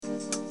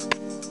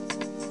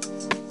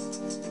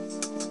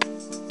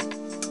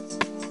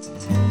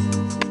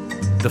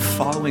The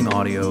following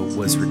audio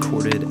was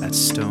recorded at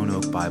Stone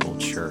Oak Bible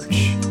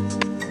Church.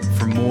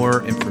 For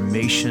more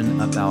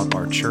information about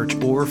our church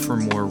or for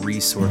more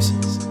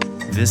resources,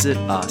 visit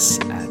us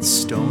at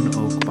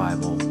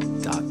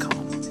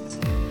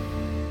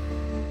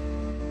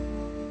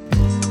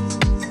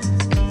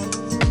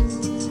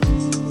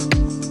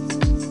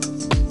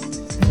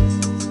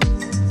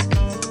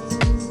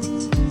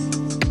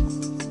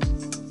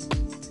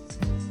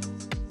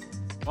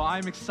Well,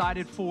 I'm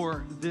excited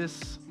for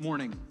this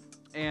morning.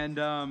 And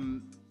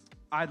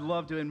I'd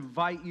love to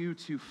invite you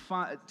to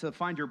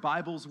find your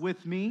Bibles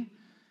with me.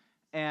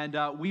 And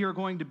we are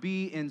going to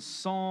be in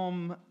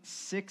Psalm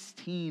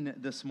 16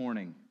 this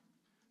morning.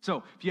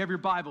 So if you have your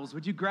Bibles,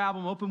 would you grab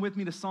them, open with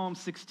me to Psalm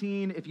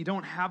 16. If you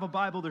don't have a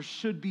Bible, there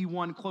should be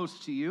one close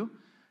to you.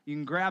 You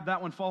can grab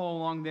that one, follow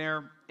along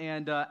there.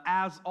 And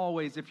as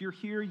always, if you're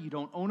here, you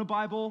don't own a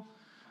Bible,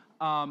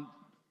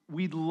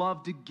 we'd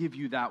love to give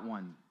you that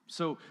one.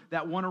 So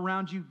that one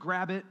around you,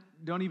 grab it.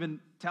 Don't even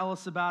tell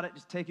us about it.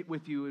 Just take it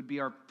with you. It would be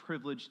our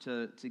privilege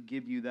to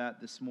give you that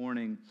this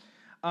morning.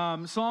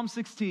 Psalm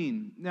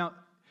 16. Now,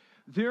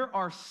 there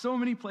are so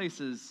many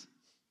places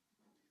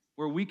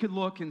where we could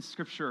look in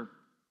Scripture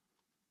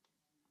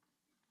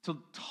to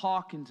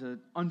talk and to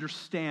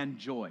understand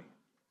joy.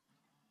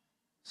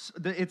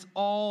 It's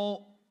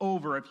all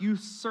over. If you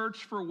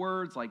search for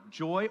words like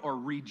joy or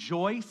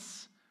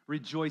rejoice,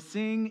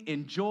 rejoicing,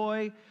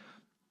 enjoy,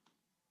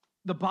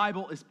 the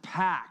Bible is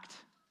packed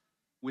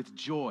with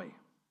joy.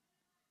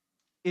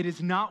 It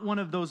is not one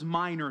of those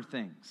minor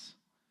things.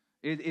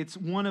 It's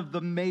one of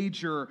the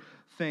major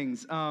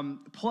things.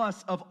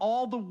 Plus, of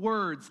all the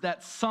words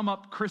that sum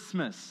up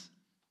Christmas,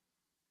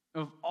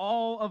 of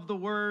all of the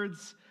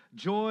words,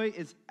 joy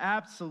is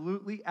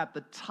absolutely at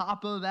the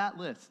top of that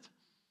list.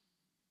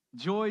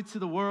 Joy to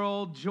the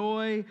world,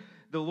 joy,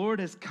 the Lord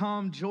has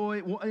come,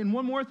 joy. And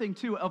one more thing,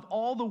 too, of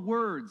all the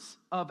words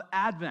of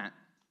Advent,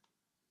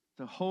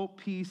 the hope,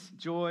 peace,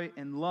 joy,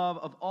 and love,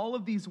 of all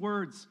of these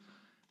words,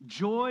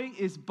 joy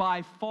is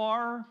by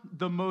far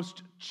the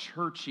most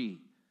churchy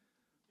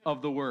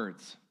of the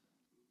words.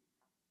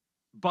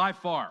 By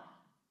far.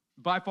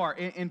 By far.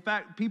 In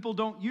fact, people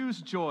don't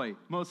use joy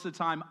most of the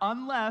time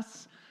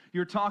unless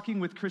you're talking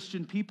with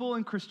Christian people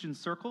in Christian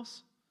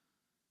circles,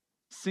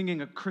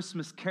 singing a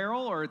Christmas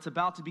carol, or it's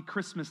about to be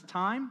Christmas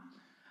time.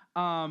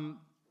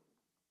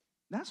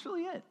 That's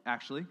really it,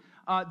 actually.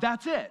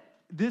 That's it.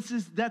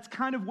 That's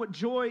kind of what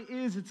joy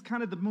is. It's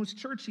kind of the most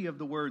churchy of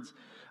the words.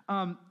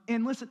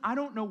 And listen, I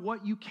don't know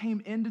what you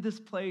came into this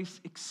place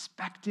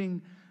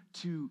expecting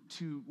to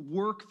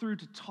work through,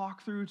 to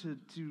talk through,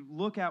 to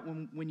look at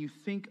when you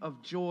think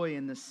of joy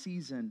in this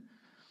season.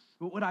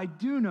 But what I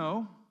do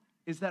know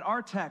is that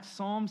our text,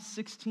 Psalm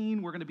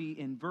 16, we're going to be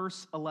in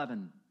verse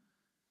 11.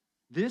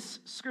 This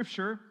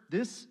scripture,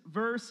 this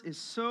verse is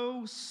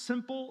so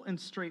simple and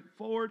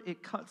straightforward.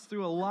 It cuts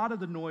through a lot of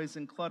the noise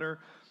and clutter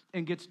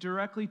and gets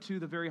directly to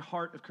the very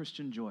heart of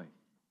Christian joy.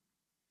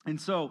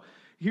 And so,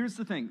 here's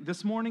the thing.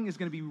 This morning is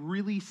going to be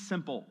really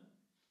simple.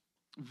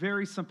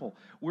 Very simple.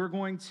 We're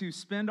going to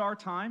spend our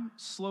time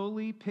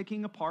slowly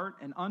picking apart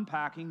and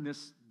unpacking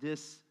this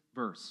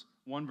verse.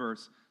 One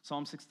verse,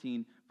 Psalm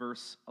 16,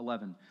 verse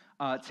 11.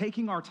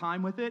 Taking our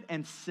time with it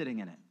and sitting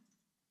in it.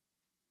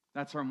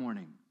 That's our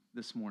morning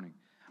this morning.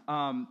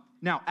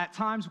 Now, at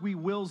times we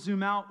will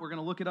zoom out. We're going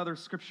to look at other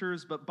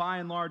scriptures, but by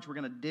and large, we're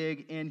going to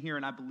dig in here,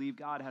 and I believe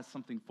God has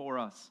something for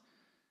us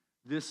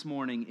this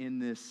morning in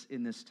this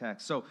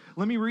text. So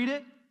let me read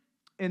it,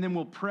 and then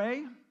we'll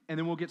pray, and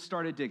then we'll get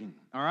started digging,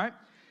 all right?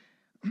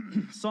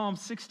 Psalm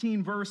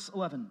 16, verse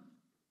 11.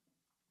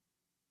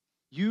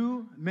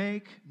 You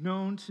make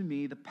known to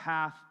me the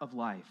path of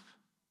life.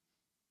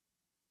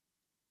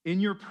 In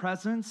your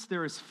presence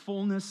there is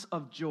fullness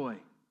of joy.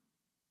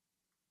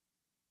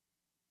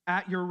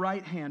 At your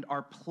right hand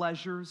are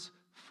pleasures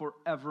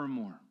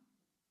forevermore.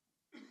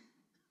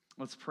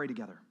 Let's pray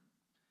together.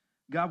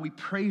 God, we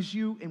praise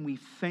you and we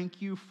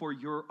thank you for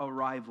your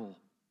arrival,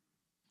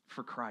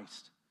 for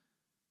Christ,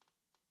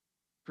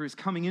 for his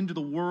coming into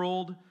the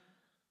world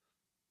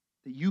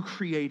that you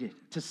created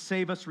to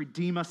save us,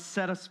 redeem us,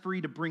 set us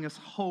free, to bring us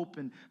hope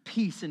and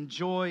peace and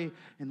joy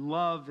and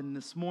love. And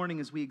this morning,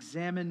 as we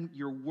examine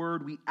your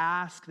word, we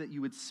ask that you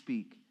would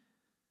speak.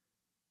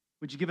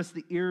 Would you give us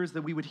the ears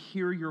that we would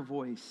hear your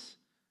voice?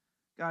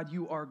 God,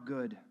 you are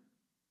good.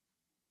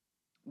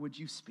 Would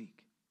you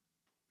speak?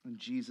 In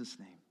Jesus'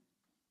 name,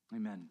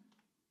 amen.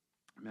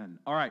 Amen.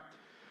 All right.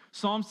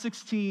 Psalm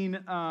 16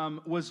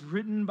 was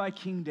written by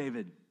King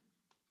David.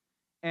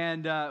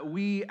 And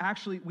we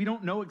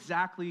don't know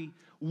exactly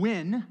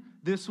when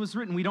this was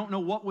written. We don't know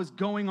what was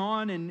going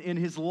on in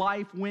his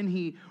life when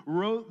he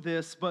wrote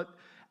this. But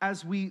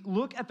as we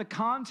look at the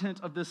content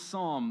of this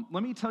psalm,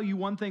 let me tell you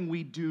one thing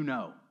we do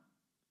know.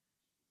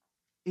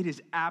 It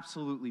is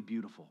absolutely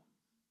beautiful.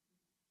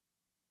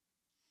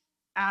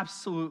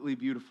 Absolutely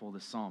beautiful,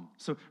 this psalm.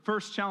 So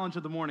first challenge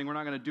of the morning, we're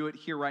not going to do it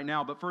here right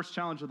now, but first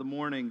challenge of the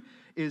morning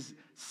is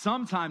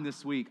sometime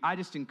this week, I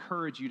just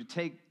encourage you to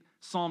take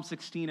Psalm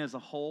 16 as a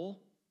whole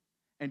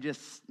and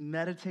just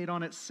meditate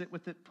on it, sit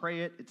with it,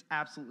 pray it. It's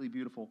absolutely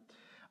beautiful.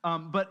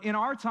 But in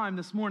our time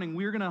this morning,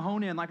 we're going to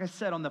hone in, like I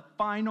said, on the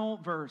final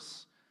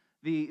verse,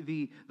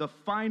 the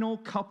final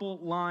couple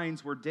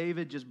lines where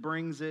David just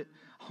brings it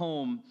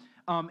home.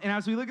 And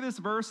as we look at this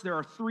verse, there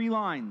are 3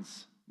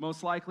 lines,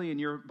 most likely in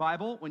your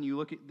Bible. When you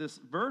look at this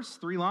verse,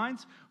 3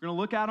 lines, we're going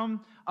to look at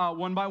them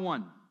one by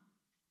one.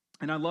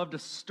 And I'd love to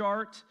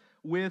start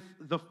with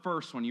the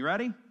first one. You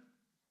ready?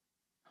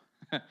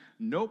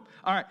 Nope.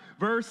 All right,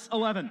 verse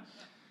 11.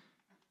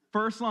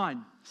 First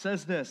line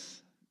says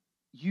this: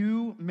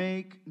 "You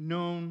make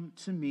known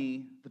to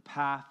me the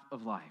path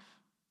of life."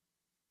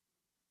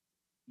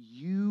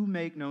 You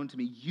make known to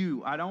me.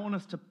 You. I don't want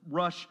us to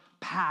rush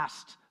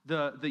past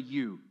the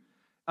you.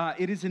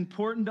 It is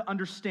important to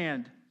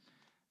understand,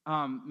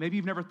 maybe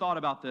you've never thought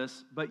about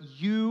this, but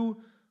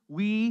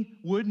we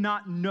would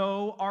not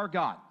know our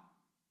God.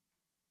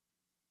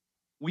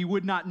 We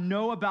would not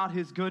know about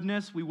his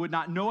goodness. We would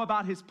not know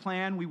about his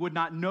plan. We would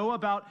not know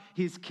about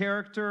his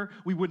character.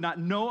 We would not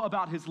know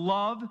about his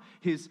love,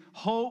 his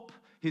hope,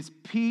 his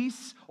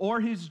peace,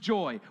 or his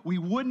joy. We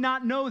would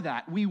not know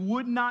that. We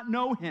would not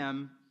know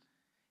him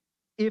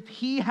if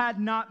he had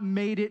not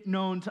made it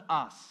known to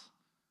us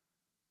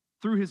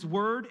through his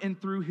word and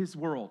through his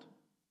world.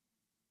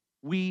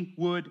 We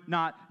would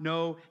not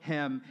know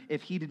him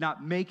if he did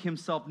not make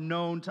himself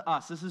known to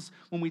us. This is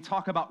when we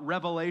talk about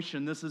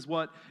revelation, this is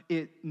what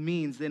it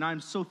means. And I'm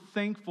so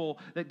thankful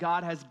that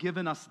God has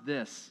given us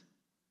this.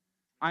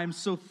 I am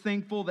so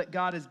thankful that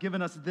God has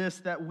given us this,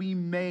 that we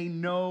may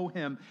know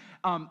him.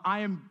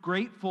 I am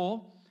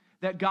grateful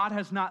that God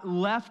has not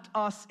left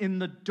us in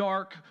the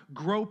dark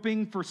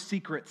groping for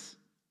secrets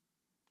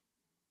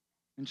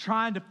and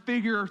trying to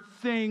figure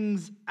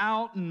things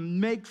out and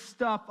make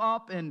stuff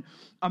up and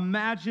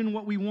imagine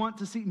what we want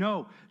to see.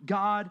 No,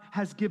 God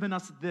has given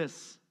us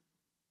this.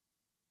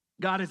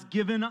 God has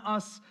given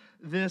us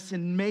this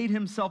and made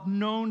himself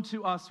known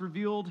to us,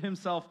 revealed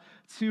himself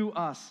to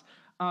us.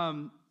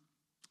 Kevin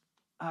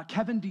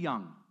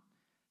DeYoung,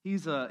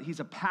 he's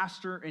a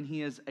pastor and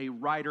he is a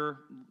writer,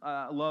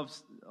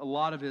 loves a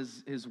lot of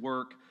his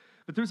work.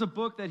 But there's a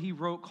book that he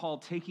wrote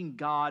called Taking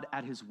God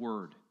at His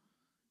Word.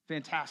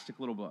 Fantastic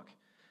little book.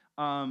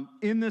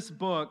 In this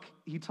book,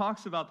 he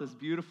talks about this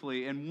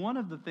beautifully, and one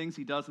of the things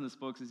he does in this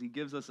book is he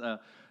gives us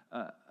a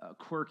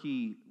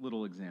quirky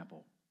little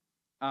example.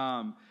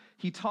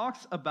 He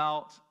talks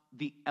about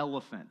the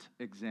elephant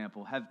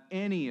example. Have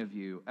any of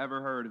you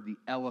ever heard of the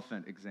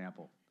elephant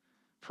example?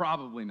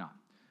 Probably not.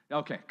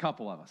 Okay, a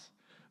couple of us.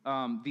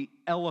 The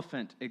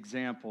elephant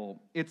example.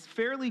 It's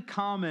fairly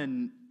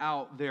common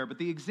out there, but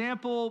the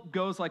example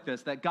goes like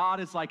this, that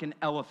God is like an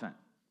elephant.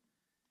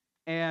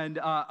 And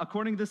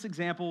according to this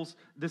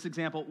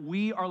example,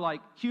 we are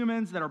like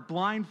humans that are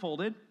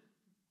blindfolded,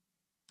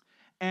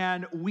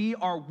 and we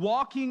are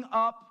walking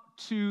up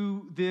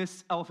to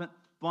this elephant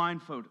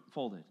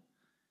blindfolded.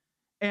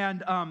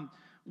 And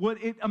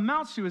what it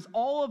amounts to is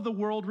all of the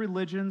world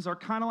religions are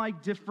kind of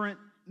like different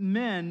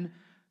men,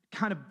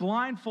 kind of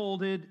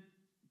blindfolded,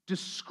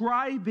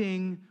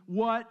 describing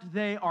what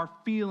they are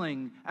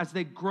feeling as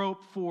they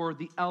grope for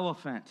the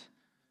elephant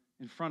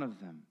in front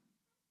of them.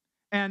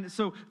 And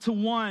so to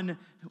one,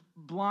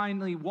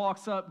 blindly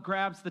walks up,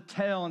 grabs the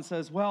tail, and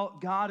says, well,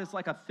 God is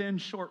like a thin,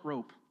 short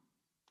rope.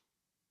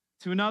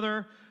 To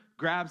another,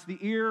 grabs the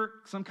ear,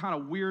 some kind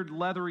of weird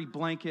leathery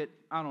blanket,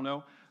 I don't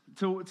know.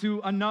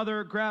 To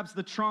another, grabs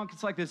the trunk,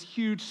 it's like this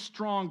huge,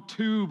 strong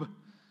tube.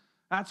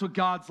 That's what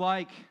God's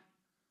like.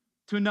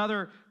 To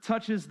another,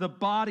 touches the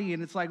body,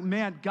 and it's like,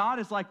 man, God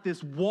is like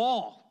this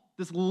wall,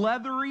 this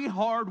leathery,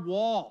 hard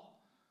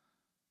wall.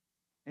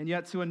 And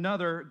yet to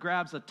another,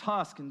 grabs a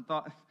tusk and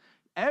thought,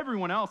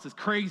 everyone else is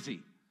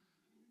crazy.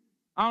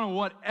 I don't know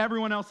what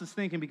everyone else is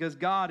thinking, because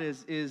God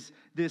is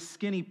this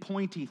skinny,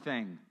 pointy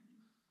thing,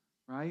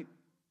 right?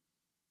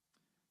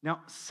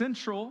 Now,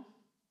 central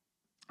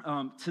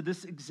to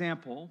this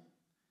example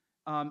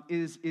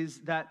is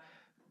that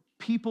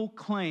people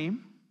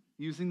claim,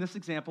 using this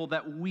example,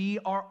 that we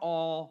are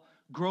all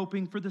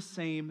groping for the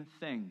same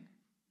thing,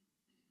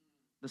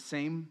 the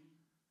same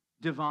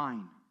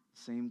divine,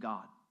 same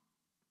God,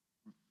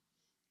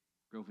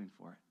 groping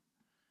for it.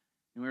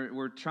 And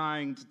we're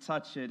trying to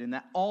touch it, and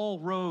that all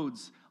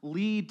roads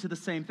lead to the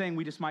same thing.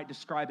 We just might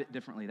describe it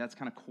differently. That's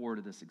kind of core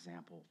to this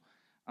example.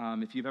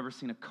 If you've ever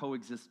seen a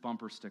coexist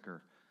bumper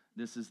sticker,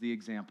 this is the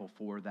example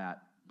for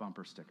that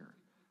bumper sticker.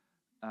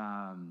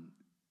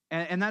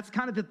 And that's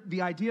kind of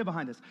the idea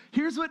behind this.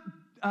 Here's what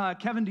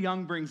Kevin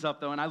DeYoung brings up,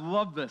 though, and I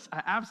love this.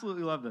 I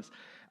absolutely love this.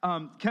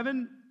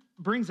 Kevin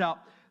brings out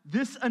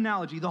this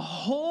analogy, the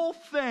whole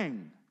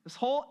thing, this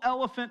whole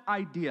elephant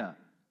idea,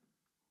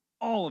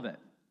 all of it.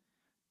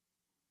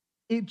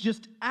 It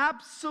just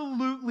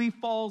absolutely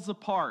falls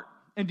apart.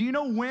 And do you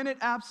know when it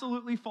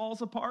absolutely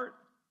falls apart?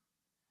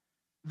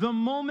 The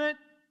moment,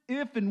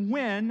 if and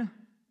when,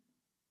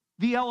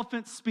 the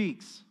elephant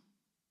speaks.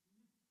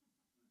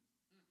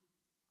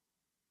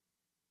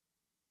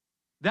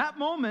 That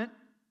moment,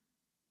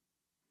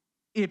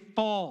 it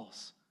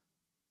falls.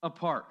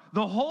 apart.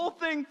 The whole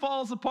thing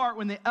falls apart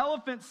when the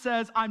elephant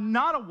says, I'm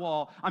not a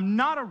wall, I'm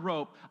not a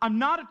rope, I'm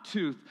not a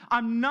tooth,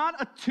 I'm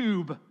not a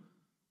tube,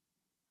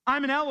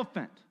 I'm an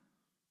elephant.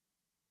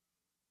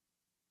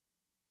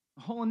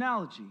 The whole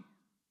analogy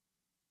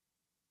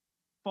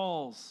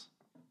falls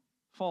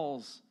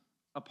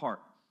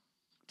apart.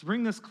 To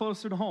bring this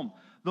closer to home,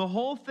 the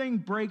whole thing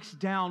breaks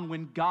down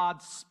when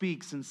God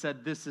speaks and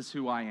said, this is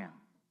who I am.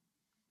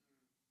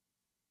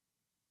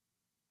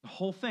 The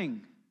whole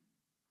thing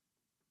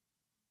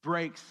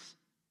breaks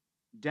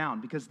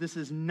down because this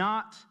is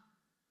not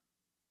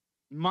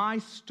my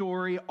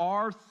story,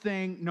 our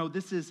thing. No,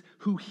 this is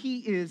who he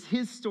is,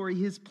 his story,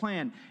 his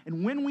plan.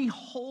 And when we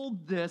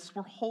hold this,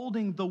 we're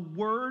holding the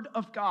word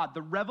of God,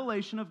 the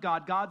revelation of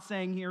God. God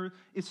saying, here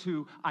is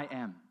who I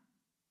am.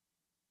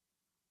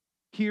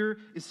 Here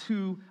is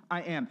who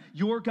I am.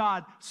 Your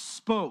God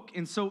spoke.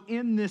 And so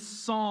in this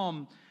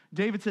psalm,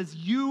 David says,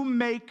 you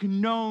make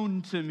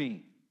known to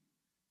me.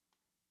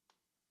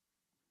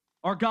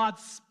 Our God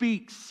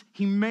speaks.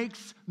 He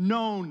makes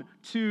known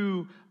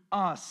to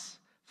us.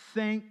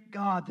 Thank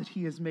God that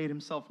he has made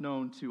himself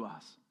known to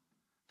us.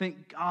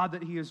 Thank God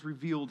that he has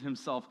revealed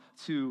himself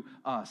to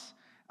us.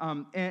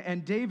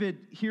 And David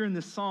here in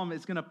this psalm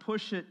is going to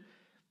push it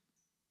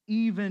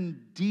even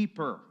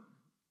deeper.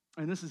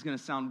 And this is going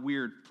to sound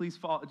weird. Please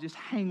just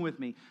hang with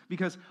me.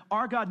 Because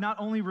our God not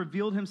only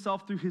revealed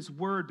himself through his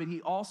word, but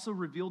he also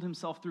revealed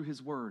himself through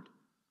his word.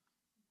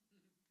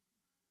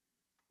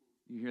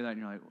 You hear that and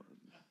you're like,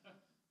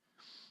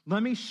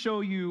 let me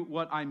show you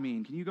what I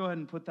mean. Can you go ahead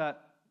and put the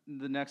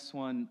next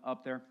one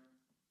up there?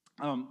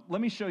 Let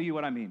me show you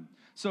what I mean.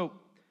 So,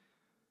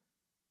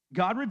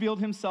 God revealed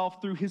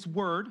himself through his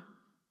word,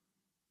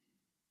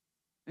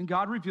 and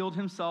God revealed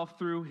himself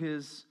through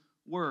his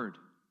word.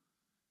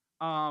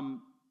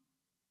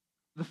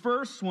 The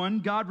first one,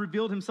 God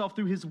revealed himself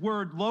through his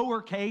word,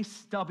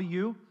 lowercase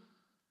w,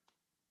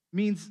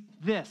 means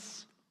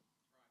this,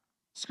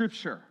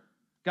 Scripture.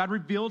 God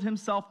revealed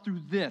himself through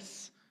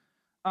this.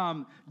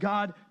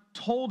 God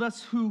told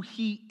us who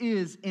he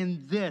is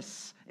in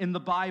the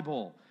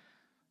Bible.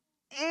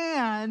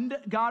 And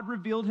God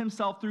revealed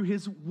himself through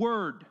his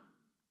word,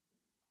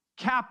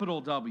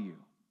 capital W,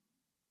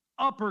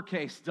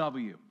 uppercase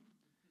W.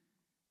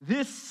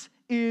 This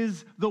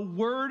is the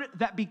word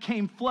that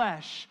became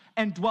flesh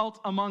and dwelt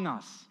among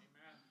us.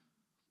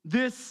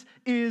 Amen. This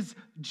is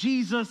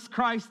Jesus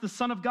Christ, the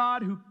Son of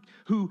God,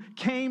 who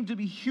came to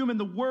be human,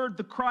 the Word,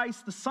 the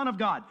Christ, the Son of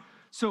God.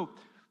 So,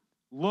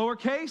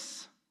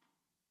 lowercase,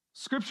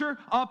 Scripture,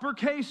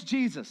 uppercase,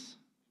 Jesus.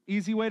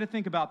 Easy way to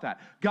think about that.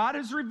 God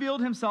has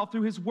revealed himself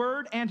through his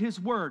word and his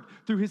word,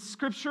 through his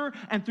Scripture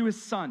and through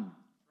his Son.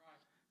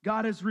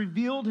 God has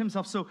revealed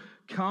himself. So,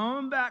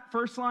 come back,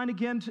 first line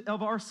again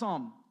of our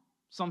psalm.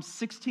 Psalm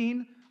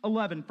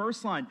 16:11,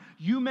 first line.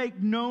 You make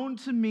known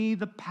to me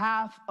the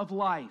path of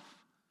life.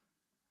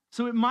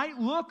 So it might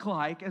look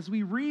like, as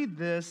we read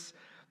this,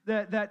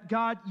 that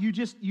God,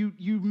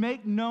 you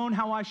make known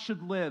how I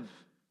should live.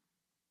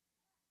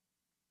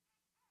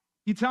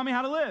 You tell me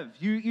how to live.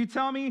 You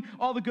tell me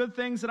all the good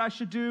things that I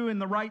should do in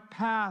the right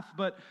path.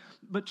 But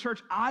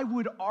church, I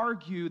would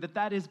argue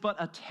that is but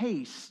a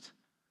taste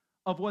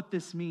of what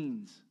this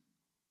means.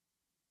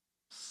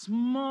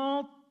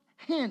 Small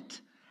hint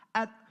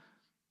at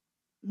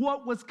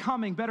what was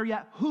coming, better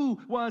yet, who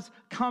was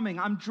coming.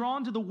 I'm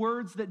drawn to the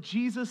words that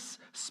Jesus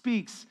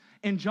speaks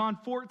in John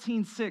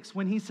 14:6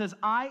 when he says,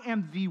 I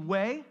am the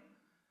way,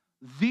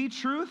 the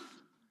truth,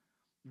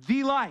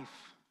 the life.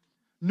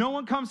 No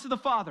one comes to the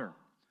Father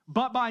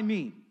but by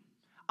me.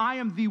 I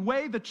am the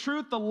way, the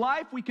truth, the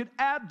life. We could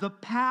add the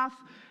path.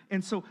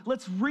 And so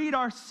let's read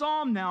our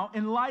psalm now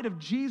in light of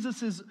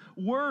Jesus'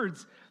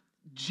 words.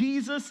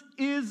 Jesus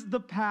is the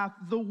path,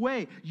 the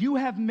way. You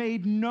have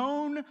made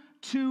known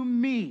to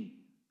me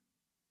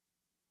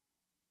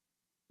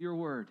your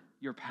word,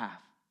 your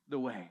path, the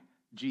way,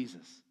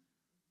 Jesus.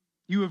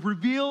 You have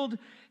revealed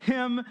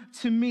him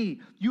to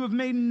me. You have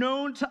made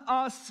known to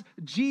us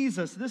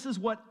Jesus. This is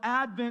what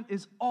Advent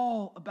is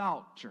all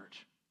about,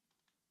 church.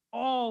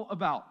 All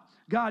about.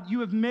 God, you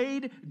have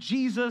made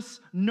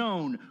Jesus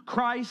known.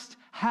 Christ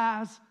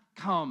has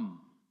come.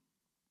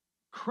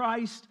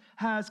 Christ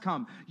has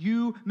come.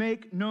 You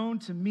make known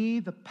to me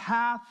the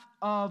path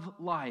of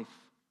life.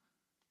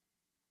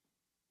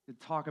 We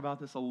could talk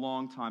about this a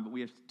long time, but we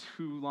have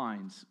 2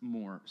 lines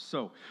more.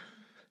 So,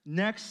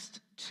 next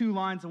 2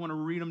 lines, I want to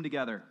read them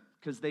together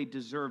because they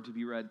deserve to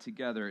be read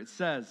together. It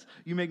says,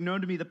 you make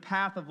known to me the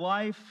path of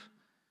life.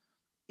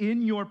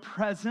 In your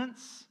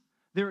presence,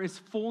 there is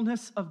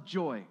fullness of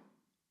joy.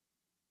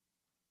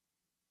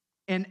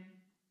 And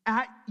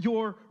at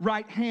your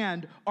right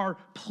hand are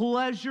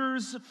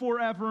pleasures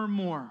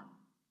forevermore.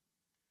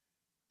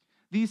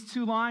 These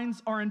 2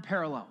 lines are in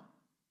parallel.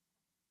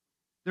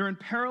 They're in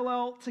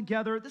parallel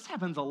together. This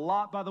happens a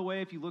lot, by the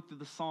way. If you look through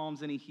the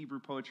Psalms, any Hebrew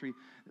poetry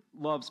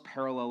loves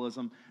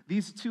parallelism.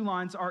 These 2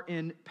 lines are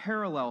in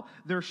parallel.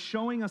 They're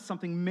showing us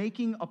something,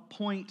 making a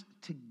point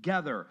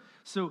together.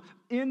 So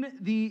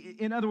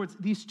in other words,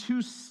 these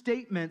 2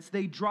 statements,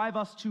 they drive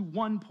us to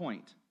one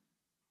point.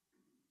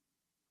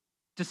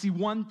 to see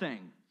one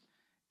thing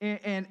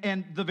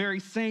and the very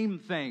same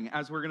thing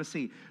as we're going to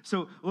see.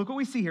 So look what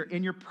we see here.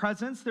 In your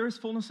presence there is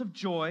fullness of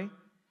joy.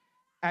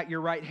 At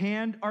your right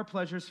hand are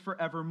pleasures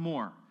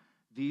forevermore.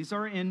 These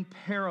are in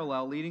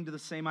parallel, leading to the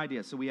same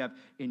idea. So we have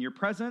in your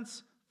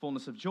presence,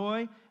 fullness of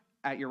joy.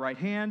 At your right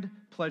hand,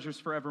 pleasures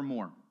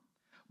forevermore.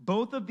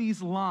 Both of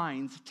these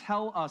lines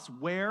tell us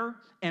where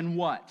and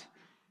what.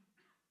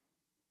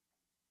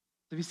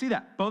 If you see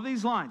that, both of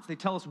these lines, they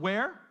tell us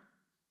where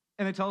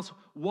and they tell us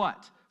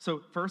what.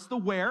 So first the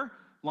where,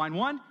 line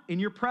 1, in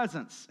your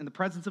presence, in the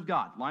presence of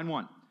God, line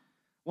 1.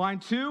 Line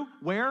 2,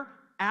 where?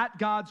 At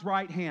God's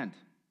right hand.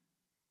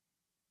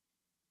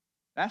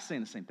 That's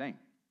saying the same thing.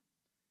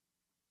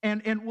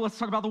 And let's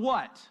talk about the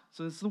what.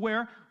 So this is the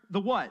where,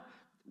 the what.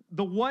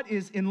 The what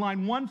is in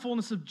line 1,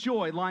 fullness of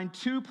joy. Line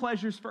 2,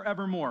 pleasures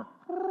forevermore.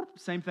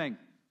 Same thing.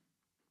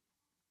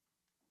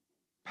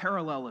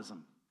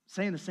 Parallelism,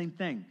 saying the same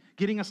thing,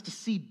 getting us to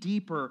see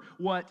deeper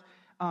what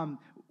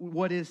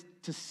is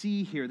to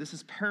see here. This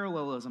is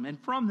parallelism. And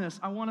from this,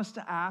 I want us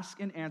to ask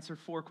and answer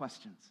 4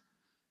 questions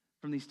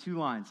from these 2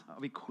 lines. I'll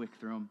be quick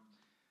through them.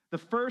 The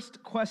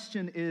first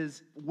question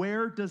is,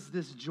 where does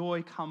this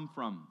joy come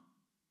from?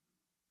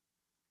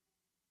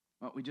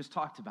 Well, we just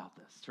talked about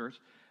this, church.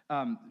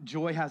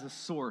 Joy has a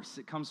source.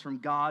 It comes from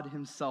God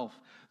himself.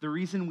 The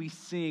reason we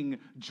sing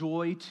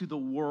joy to the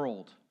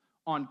world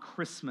on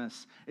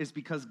Christmas is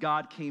because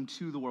God came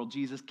to the world.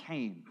 Jesus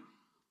came.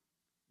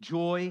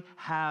 Joy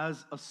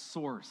has a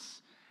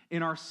source.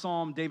 In our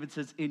psalm, David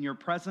says, in your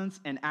presence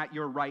and at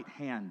your right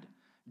hand.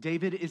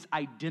 David is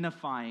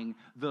identifying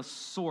the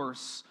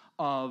source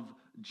of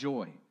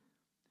joy.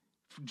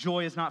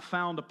 Joy is not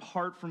found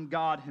apart from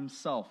God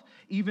himself.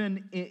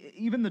 Even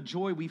the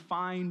joy we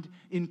find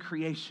in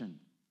creation.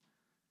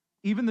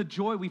 Even the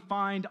joy we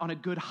find on a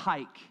good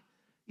hike.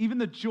 Even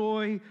the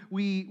joy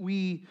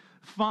we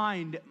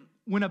find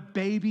when a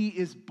baby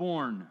is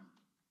born.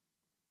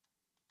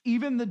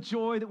 Even the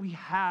joy that we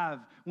have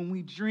when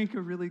we drink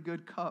a really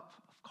good cup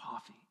of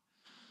coffee.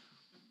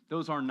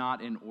 Those are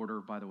not in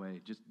order, by the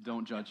way. Just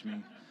don't judge me.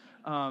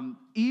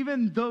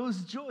 Even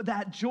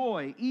that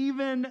joy,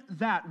 even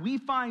that, we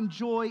find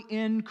joy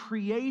in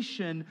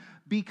creation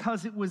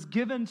because it was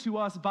given to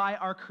us by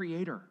our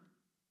Creator.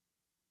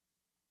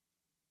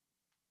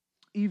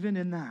 Even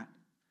in that.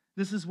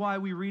 This is why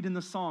we read in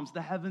the Psalms,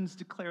 the heavens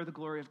declare the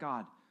glory of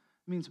God.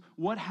 It means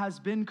what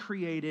has been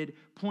created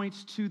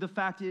points to the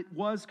fact it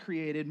was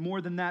created.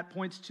 More than that,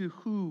 points to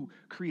who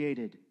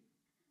created.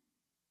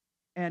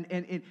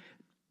 And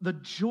the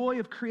joy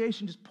of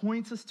creation just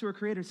points us to our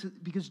Creator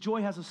because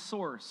joy has a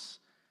source.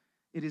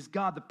 It is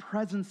God, the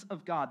presence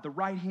of God, the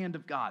right hand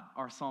of God,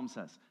 our psalm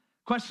says.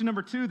 Question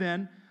number 2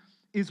 then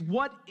is,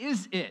 what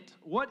is it?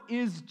 What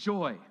is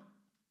joy?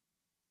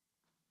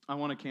 I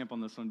want to camp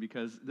on this one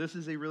because this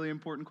is a really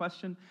important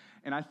question,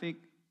 and I think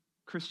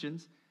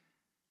Christians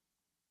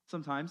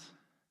sometimes,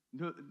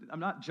 I'm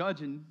not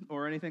judging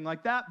or anything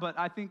like that, but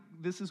I think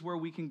this is where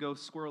we can go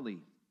squirrely.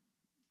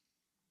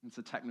 It's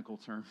a technical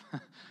term.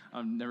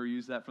 I've never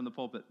used that from the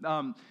pulpit.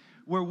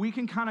 Where we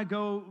can kind of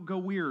go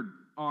weird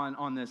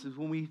on this is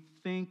when we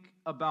think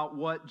about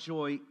what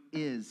joy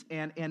is.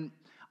 And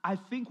I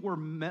think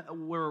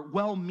we're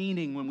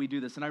well-meaning when we do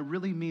this, and I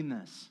really mean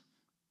this.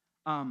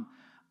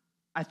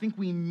 I think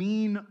we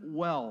mean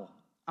well.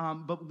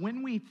 But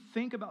when we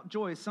think about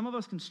joy, some of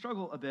us can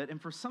struggle a bit,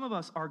 and for some of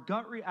us, our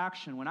gut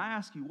reaction, when I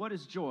ask you, what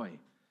is joy?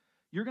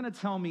 You're going to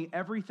tell me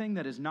everything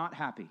that is not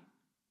happy.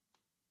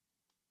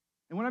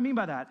 And what I mean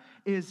by that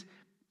is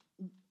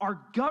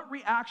our gut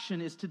reaction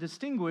is to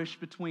distinguish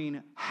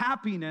between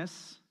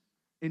happiness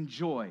and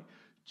joy.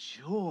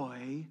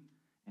 Joy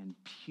and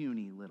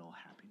puny little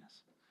happiness.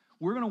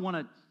 We're going to want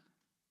to,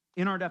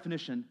 in our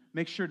definition,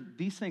 make sure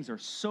these things are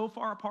so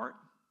far apart.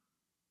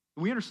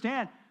 We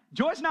understand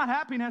joy is not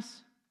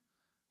happiness.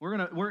 We're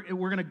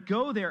gonna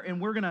go there, and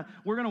we're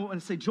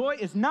gonna say joy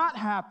is not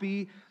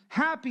happy.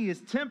 Happy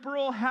is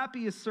temporal,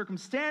 happy is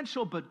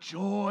circumstantial, but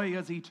joy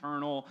is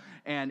eternal,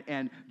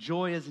 and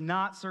joy is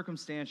not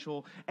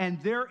circumstantial. And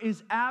there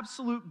is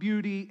absolute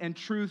beauty and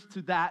truth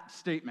to that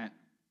statement.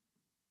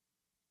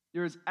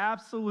 There is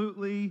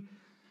absolutely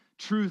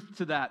truth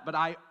to that, but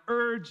I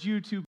urge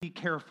you to be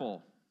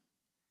careful.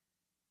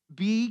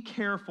 Be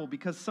careful,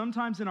 because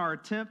sometimes in our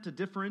attempt to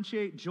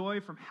differentiate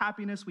joy from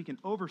happiness, we can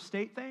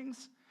overstate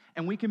things,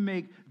 and we can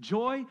make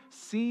joy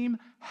seem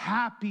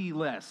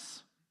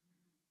happyless.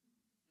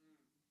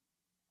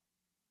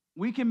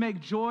 We can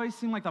make joy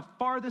seem like the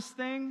farthest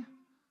thing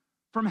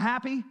from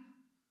happy.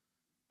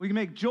 We can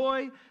make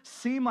joy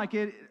seem like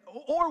it,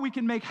 or we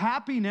can make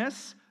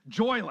happiness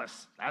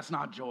joyless. That's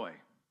not joy.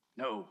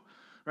 No,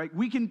 right?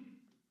 We can,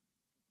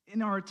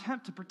 in our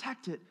attempt to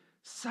protect it,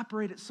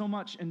 separate it so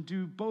much and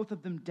do both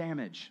of them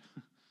damage.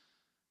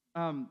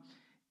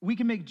 We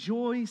can make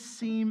joy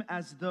seem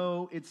as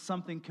though it's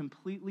something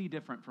completely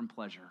different from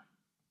pleasure.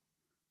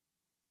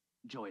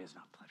 Joy is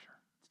not pleasure.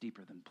 It's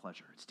deeper than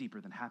pleasure. It's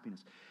deeper than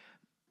happiness.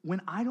 When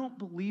I don't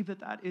believe that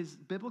that is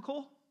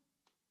biblical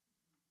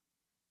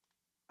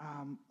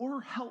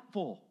or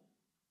helpful,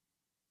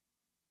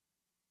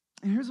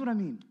 And here's what I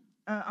mean.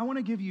 I want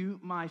to give you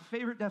my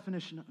favorite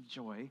definition of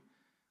joy.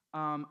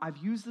 I've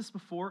used this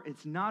before.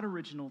 It's not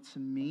original to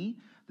me.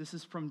 This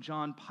is from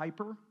John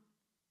Piper.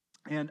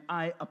 And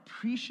I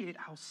appreciate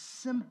how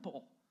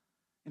simple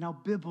and how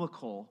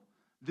biblical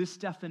this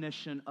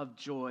definition of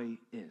joy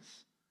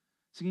is.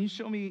 So can you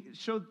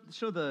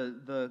show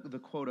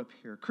the quote up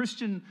here?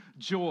 Christian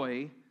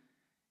joy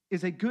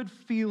is a good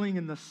feeling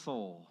in the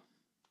soul,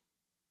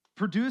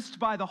 produced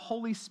by the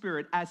Holy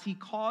Spirit as he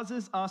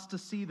causes us to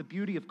see the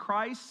beauty of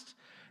Christ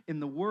in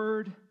the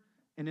Word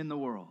and in the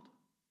world.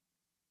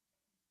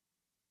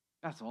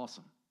 That's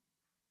awesome.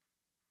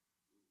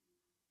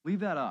 Leave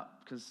that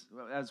up, because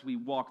as we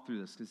walk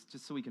through this,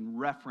 just so we can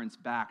reference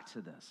back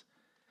to this.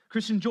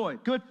 Christian joy,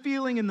 good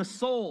feeling in the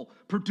soul,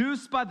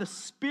 produced by the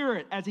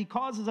Spirit as he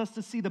causes us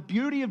to see the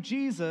beauty of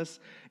Jesus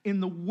in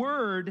the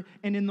Word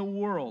and in the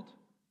world.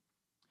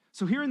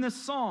 So here in this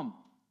psalm,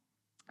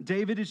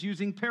 David is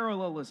using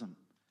parallelism.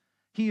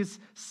 He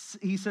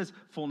says,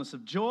 fullness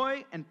of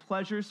joy and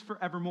pleasures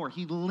forevermore.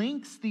 He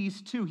links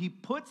these two. He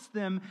puts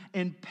them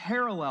in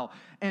parallel.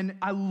 And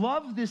I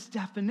love this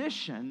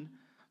definition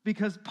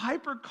because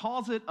Piper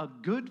calls it a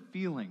good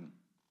feeling.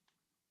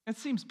 It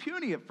seems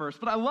puny at first,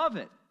 but I love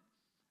it.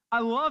 I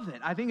love it.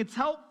 I think it's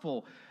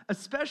helpful,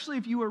 especially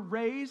if you were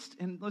raised,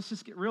 and let's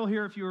just get real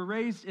here, if you were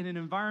raised in an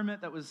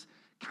environment that was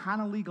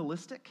kind of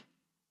legalistic.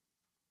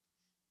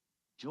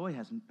 Joy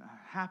has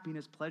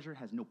happiness, pleasure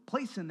has no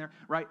place in there,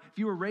 right? If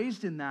you were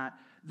raised in that,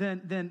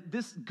 then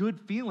this good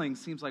feeling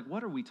seems like,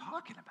 what are we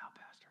talking about,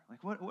 Pastor?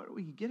 Like, what are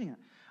we getting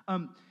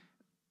at?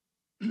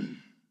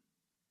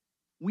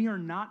 We are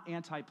not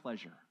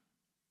anti-pleasure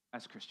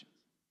as Christians.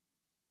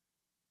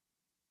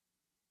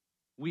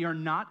 We are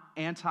not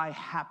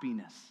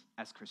anti-happiness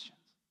as Christians.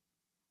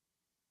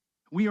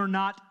 We are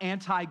not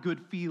anti-good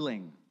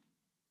feeling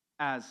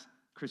as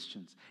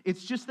Christians.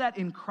 It's just that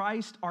in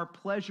Christ, our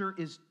pleasure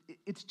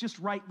it's just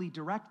rightly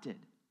directed.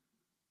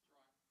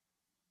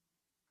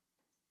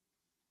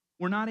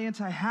 We're not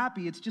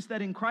anti-happy. It's just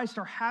that in Christ,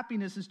 our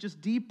happiness is just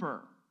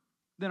deeper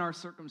than our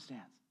circumstance.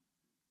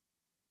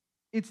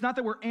 It's not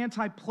that we're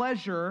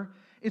anti-pleasure.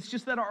 It's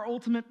just that our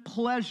ultimate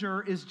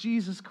pleasure is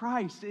Jesus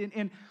Christ.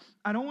 And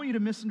I don't want you to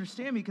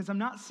misunderstand me, because I'm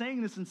not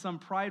saying this in some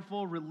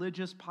prideful,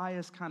 religious,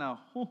 pious kind of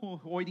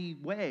hoity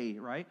way,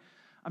 right?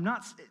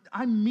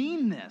 I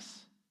mean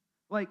this.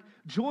 Like,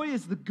 joy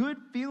is the good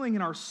feeling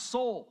in our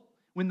soul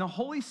when the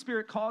Holy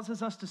Spirit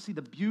causes us to see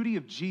the beauty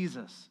of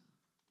Jesus.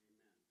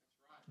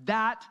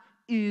 That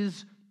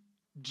is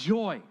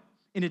joy.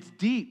 And it's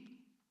deep,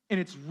 and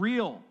it's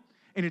real,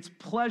 and it's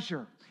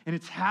pleasure, and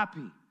it's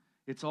happy.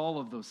 It's all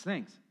of those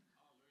things.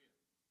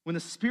 When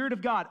the Spirit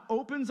of God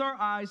opens our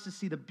eyes to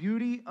see the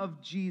beauty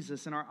of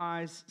Jesus, and our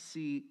eyes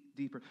see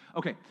deeper.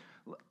 Okay,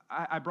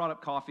 I brought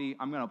up coffee.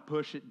 I'm going to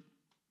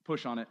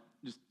push on it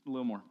just a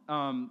little more.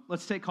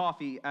 Let's take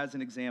coffee as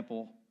an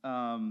example.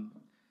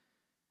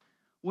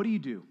 What do you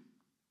do?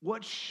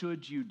 What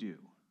should you do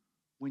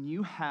when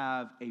you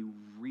have a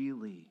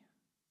really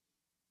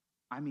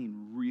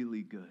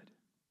good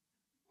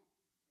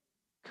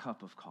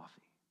cup of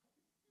coffee?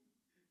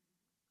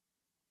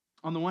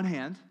 On the one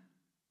hand,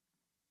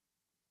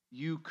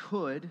 you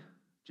could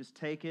just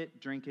take it,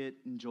 drink it,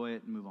 enjoy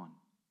it, and move on.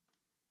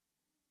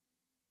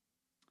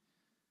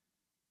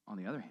 On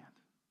the other hand,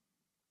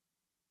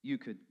 you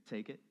could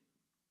take it,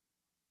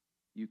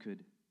 you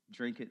could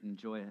drink it,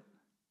 enjoy it,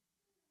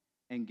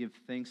 and give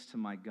thanks to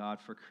my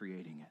God for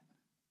creating it,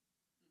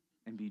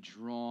 and be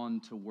drawn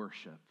to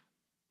worship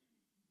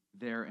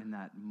there in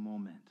that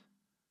moment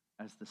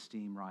as the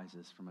steam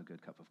rises from a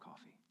good cup of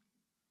coffee.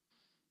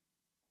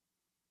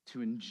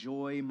 To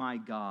enjoy my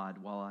God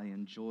while I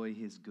enjoy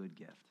his good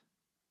gift.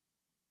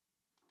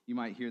 You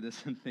might hear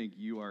this and think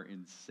you are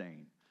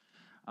insane.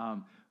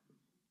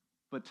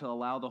 But to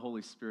allow the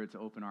Holy Spirit to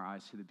open our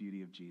eyes to the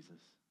beauty of Jesus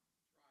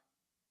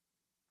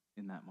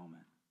in that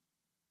moment.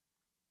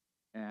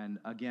 And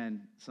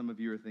again, some of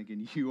you are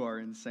thinking, you are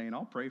insane.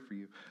 I'll pray for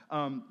you.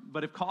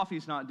 But if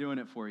coffee's not doing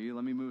it for you,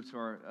 let me move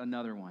to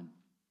another one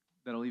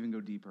that'll even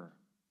go deeper.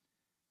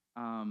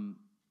 The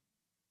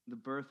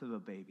birth of a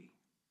baby.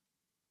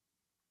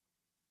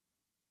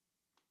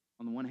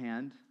 On the one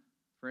hand,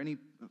 for any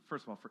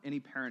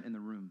parent in the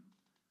room,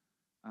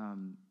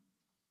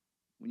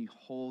 when you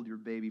hold your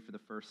baby for the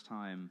first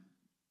time,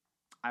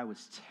 I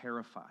was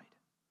terrified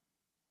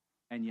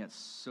and yet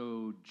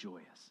so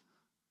joyous.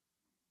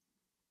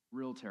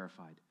 Real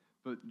terrified,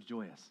 but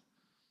joyous.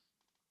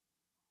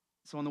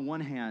 So on the one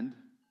hand,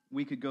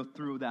 we could go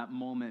through that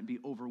moment, be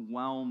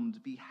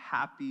overwhelmed, be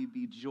happy,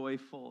 be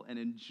joyful, and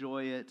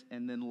enjoy it,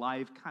 and then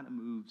life kind of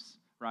moves,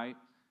 right?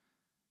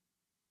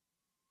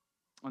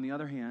 On the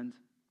other hand,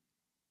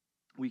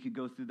 we could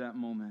go through that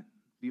moment,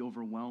 be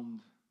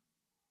overwhelmed,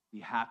 be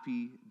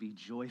happy, be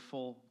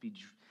joyful,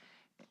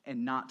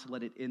 and not to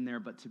let it in there,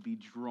 but to be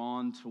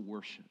drawn to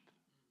worship.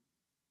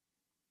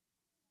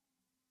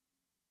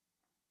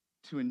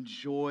 To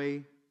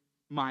enjoy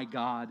my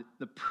God,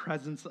 the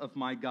presence of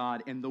my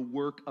God, and the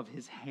work of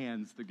his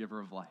hands, the giver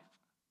of life.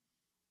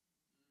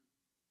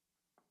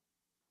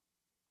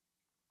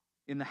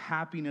 in the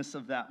happiness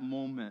of that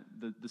moment,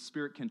 the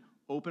Spirit can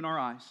open our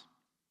eyes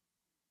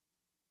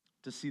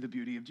to see the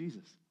beauty of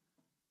Jesus.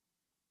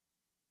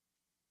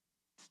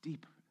 It's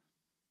deep.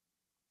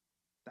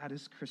 That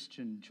is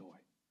Christian joy.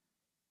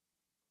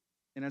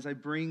 And as I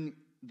bring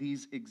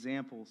these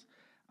examples,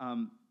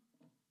 I'm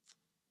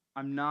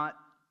not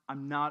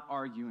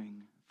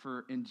arguing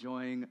for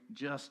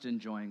just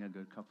enjoying a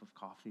good cup of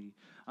coffee.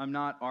 I'm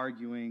not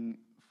arguing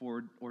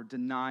for or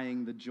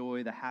denying the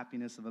joy, the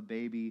happiness of a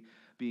baby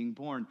being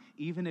born,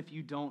 even if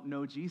you don't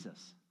know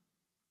Jesus.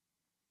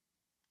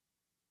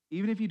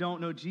 Even if you don't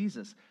know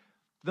Jesus.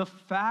 The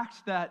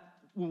fact that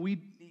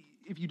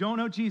if you don't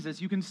know Jesus,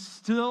 you can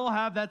still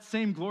have that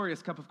same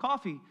glorious cup of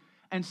coffee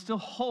and still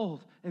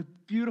hold a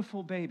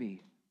beautiful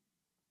baby.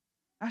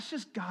 That's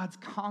just God's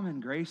common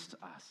grace to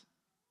us.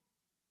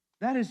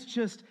 That is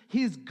just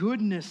his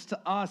goodness to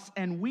us,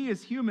 and we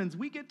as humans,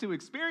 we get to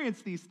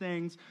experience these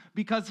things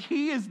because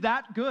he is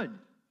that good.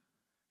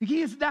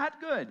 He is that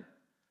good.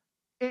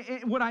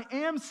 What I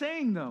am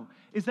saying, though,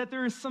 is that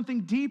there is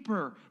something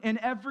deeper in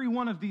every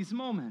one of these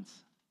moments.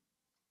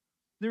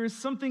 There is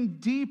something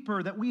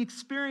deeper that we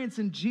experience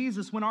in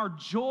Jesus when our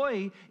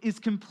joy is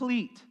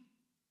complete.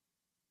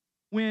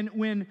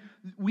 When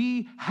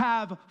we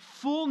have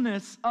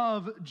fullness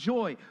of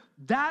joy.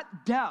 That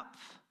depth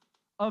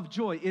of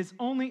joy is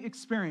only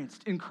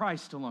experienced in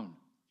Christ alone.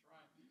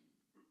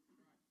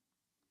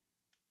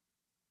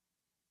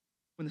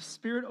 When the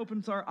Spirit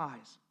opens our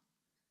eyes,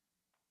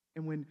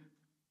 and when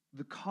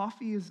the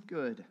coffee is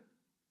good,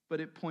 but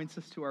it points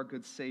us to our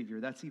good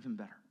Savior, that's even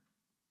better.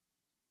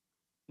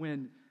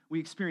 When we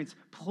experience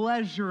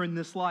pleasure in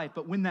this life,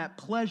 but when that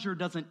pleasure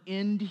doesn't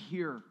end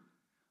here,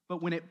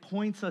 but when it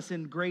points us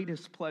in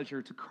greatest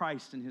pleasure to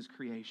Christ and his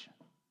creation.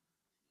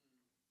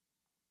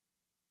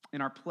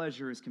 And our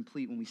pleasure is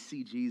complete when we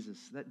see Jesus.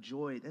 That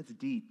joy, that's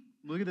deep.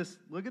 Look at this.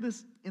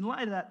 In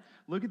light of that,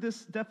 look at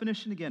this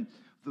definition again.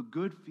 The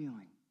good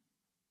feeling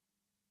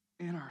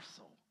in our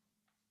soul,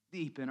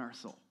 deep in our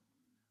soul,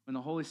 when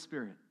the Holy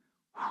Spirit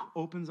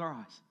opens our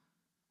eyes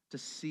to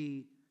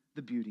see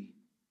the beauty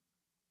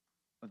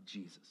of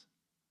Jesus.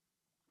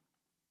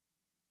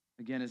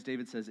 Again, as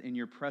David says, in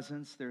your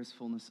presence there is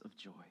fullness of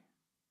joy.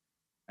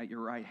 At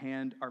your right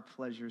hand are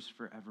pleasures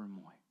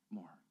forevermore.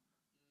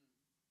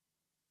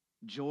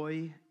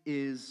 Joy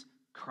is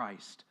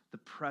Christ, the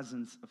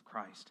presence of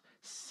Christ,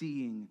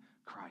 seeing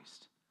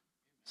Christ.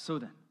 So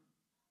then,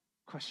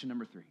 question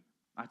number 3.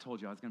 I told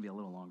you I was going to be a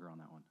little longer on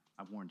that one.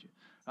 I warned you.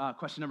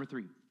 Question number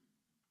 3.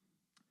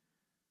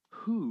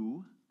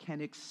 Who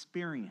can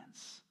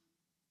experience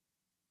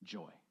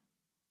joy?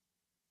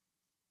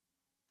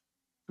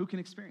 Who can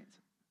experience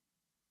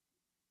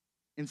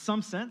it? In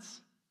some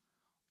sense,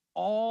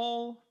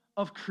 all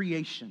of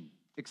creation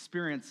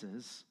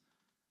experiences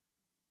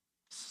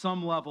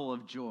some level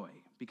of joy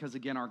because,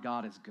 again, our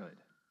God is good.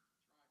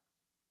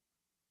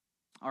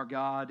 Our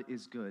God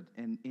is good,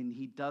 and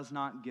he does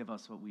not give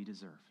us what we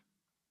deserve.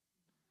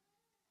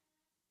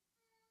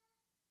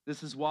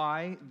 This is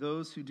why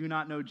those who do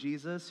not know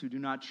Jesus, who do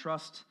not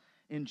trust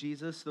in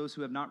Jesus, those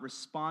who have not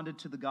responded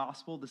to the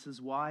gospel, this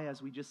is why,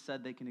 as we just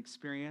said, they can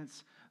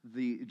experience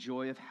the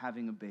joy of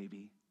having a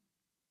baby,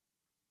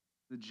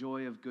 the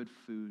joy of good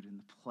food, and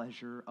the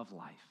pleasure of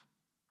life.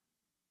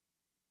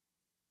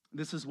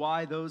 This is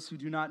why those who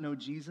do not know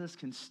Jesus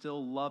can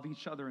still love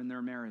each other in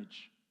their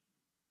marriage.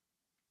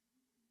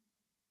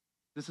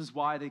 This is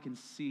why they can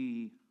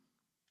see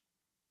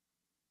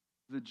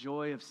the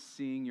joy of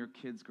seeing your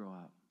kids grow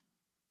up.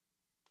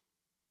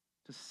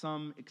 To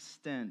some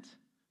extent,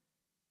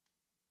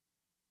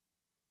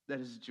 that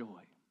is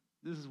joy.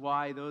 This is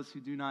why those who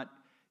do not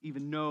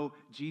even know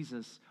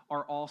Jesus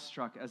are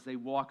awestruck as they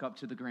walk up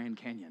to the Grand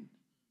Canyon.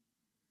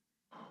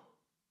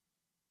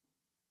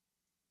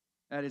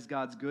 That is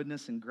God's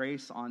goodness and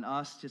grace on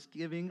us, just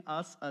giving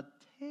us a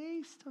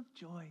taste of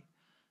joy.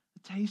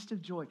 A taste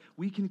of joy.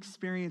 We can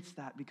experience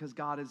that because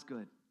God is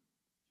good.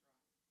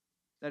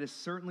 That is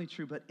certainly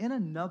true. But in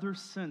another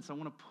sense, I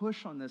want to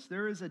push on this.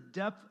 There is a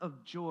depth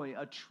of joy,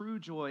 a true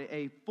joy,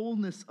 a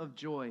fullness of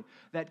joy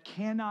that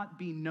cannot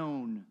be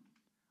known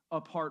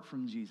apart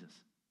from Jesus.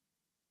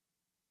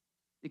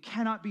 It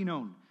cannot be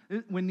known.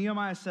 When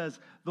Nehemiah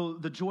says,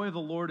 the joy of the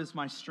Lord is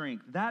my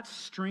strength, that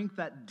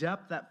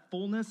depth, that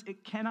fullness,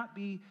 it cannot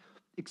be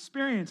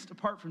experienced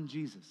apart from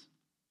Jesus.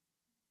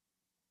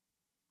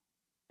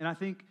 And I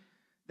think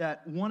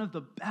that one of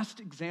the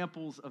best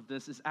examples of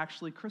this is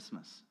actually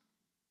Christmas.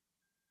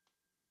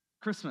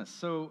 Christmas.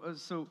 So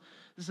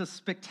this is a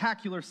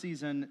spectacular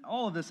season,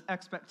 all of this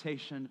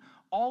expectation,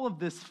 all of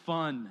this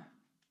fun.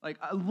 Like,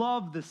 I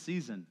love this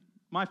season.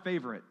 My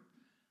favorite.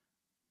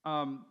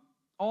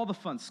 All the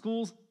fun.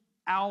 School's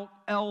out,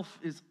 Elf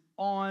is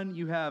on,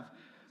 you have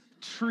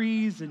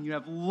trees and you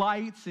have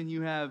lights and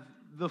you have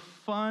the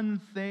fun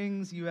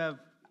things,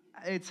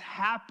 it's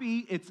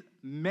happy, it's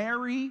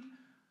merry,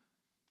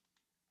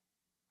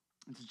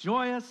 it's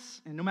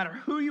joyous, and no matter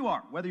who you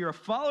are, whether you're a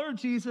follower of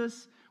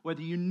Jesus,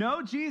 whether you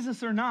know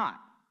Jesus or not,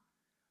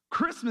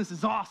 Christmas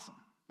is awesome.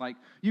 Like,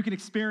 you can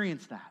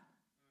experience that.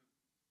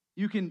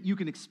 You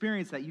can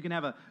experience that. You can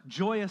have a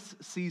joyous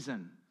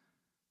season.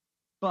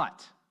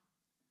 But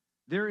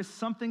there is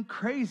something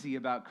crazy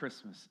about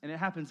Christmas, and it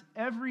happens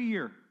every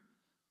year.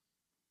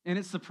 And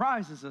it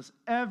surprises us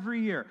every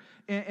year.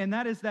 And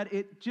that is that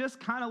it just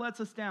kind of lets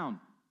us down.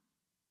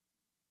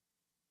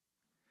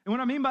 And what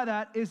I mean by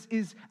that is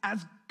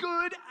as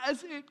good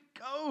as it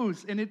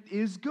goes, and it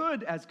is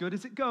good as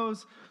it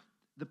goes,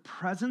 the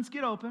presents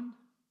get opened,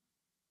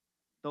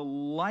 the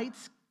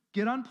lights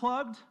get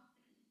unplugged,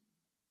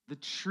 the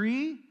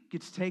tree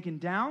gets taken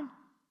down,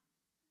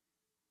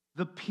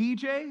 the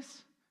PJs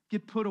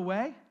get put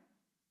away.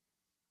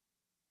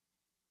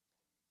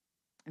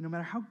 And no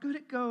matter how good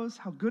it goes,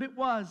 how good it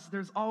was,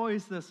 there's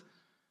always this,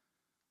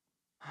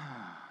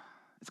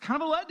 it's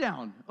kind of a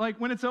letdown, like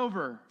when it's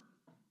over.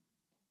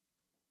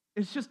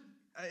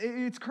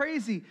 It's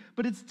crazy,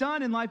 but it's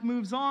done and life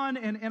moves on,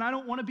 and I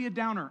don't want to be a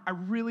downer. I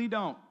really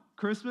don't.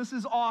 Christmas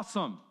is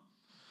awesome,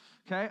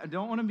 okay? I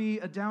don't want to be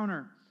a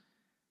downer.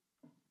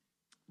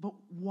 But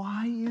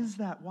why is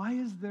that? Why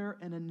is there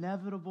an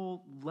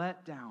inevitable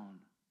letdown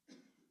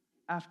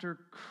after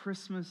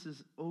Christmas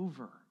is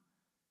over?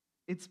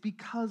 It's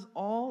because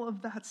all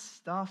of that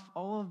stuff,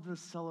 all of the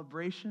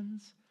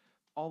celebrations,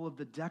 all of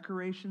the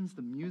decorations,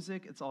 the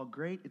music, it's all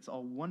great, it's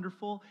all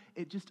wonderful.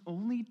 It just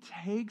only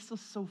takes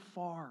us so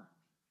far.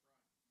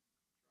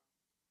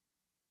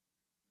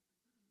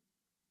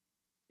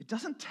 It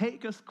doesn't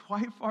take us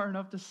quite far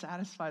enough to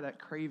satisfy that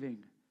craving.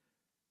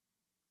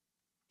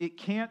 It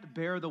can't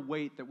bear the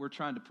weight that we're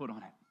trying to put on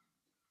it.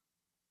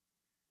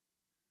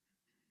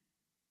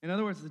 In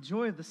other words, the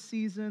joy of the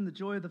season, the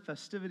joy of the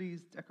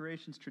festivities,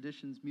 decorations,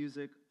 traditions,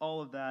 music,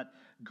 all of that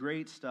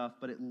great stuff,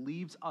 but it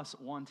leaves us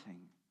wanting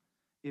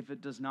if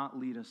it does not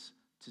lead us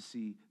to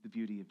see the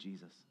beauty of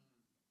Jesus.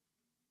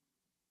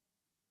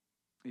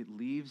 It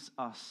leaves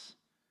us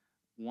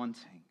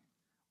wanting.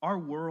 Our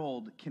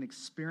world can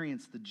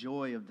experience the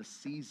joy of the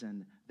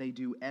season. They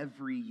do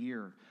every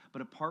year.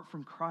 But apart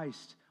from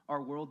Christ,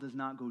 our world does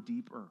not go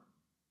deeper.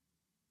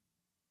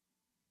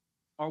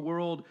 Our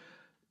world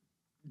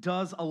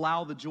does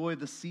allow the joy of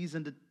the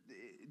season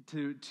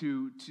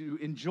to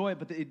enjoy it,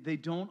 but they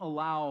don't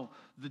allow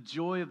the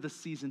joy of the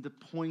season to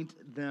point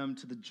them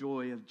to the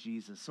joy of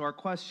Jesus. So our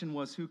question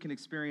was, who can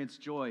experience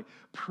joy?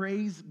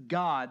 Praise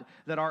God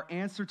that our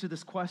answer to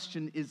this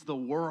question is the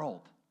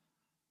world.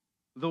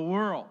 The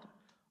world.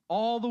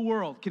 All the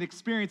world can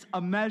experience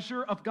a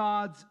measure of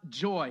God's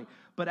joy.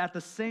 But at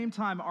the same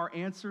time, our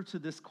answer to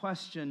this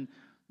question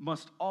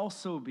must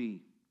also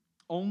be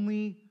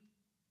only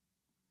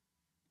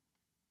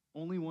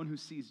one who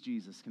sees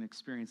Jesus can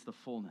experience the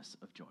fullness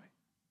of joy.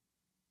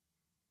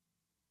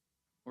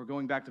 Or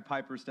going back to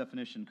Piper's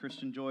definition,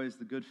 Christian joy is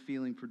the good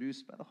feeling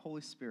produced by the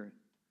Holy Spirit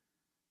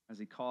as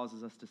he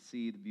causes us to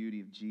see the beauty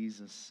of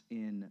Jesus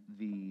in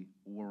the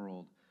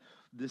world.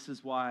 This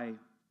is why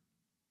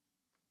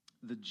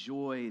the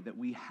joy that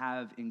we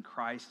have in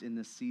Christ in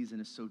this season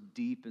is so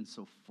deep and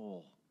so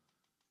full.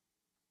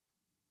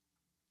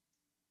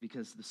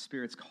 Because the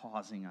Spirit's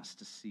causing us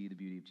to see the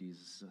beauty of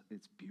Jesus.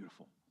 It's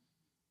beautiful.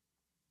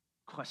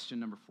 Question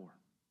number 4.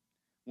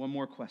 One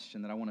more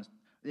question that I want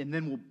to, and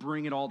then we'll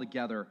bring it all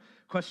together.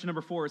 Question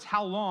number 4 is,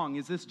 how long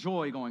is this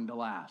joy going to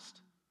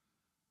last?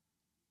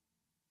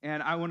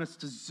 And I want us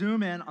to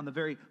zoom in on the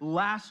very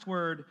last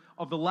word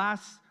of the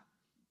last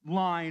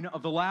line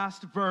of the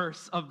last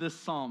verse of this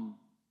psalm.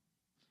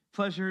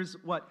 Pleasures,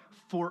 what?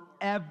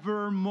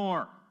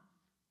 Forevermore.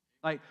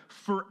 Like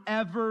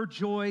forever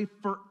joy,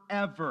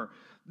 forever.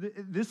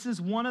 This is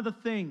one of the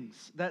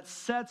things that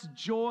sets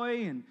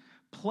joy and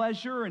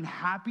pleasure and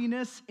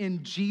happiness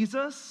in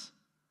Jesus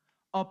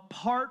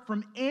apart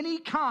from any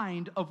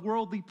kind of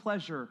worldly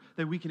pleasure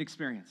that we can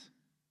experience.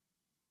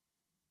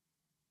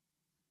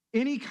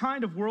 Any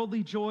kind of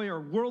worldly joy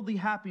or worldly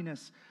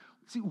happiness.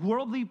 See,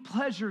 worldly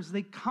pleasures,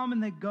 they come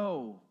and they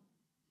go.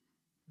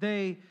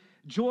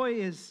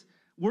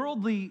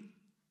 Worldly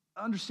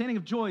understanding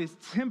of joy is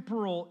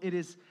temporal.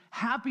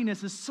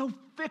 Happiness is so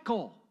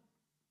fickle.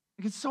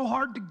 Like it's so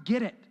hard to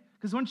get it.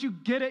 Because once you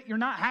get it, you're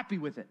not happy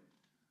with it.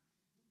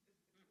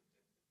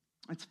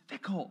 It's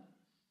fickle.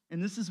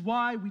 And this is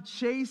why we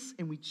chase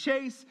and we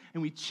chase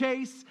and we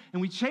chase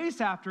and we chase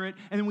after it,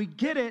 and then we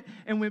get it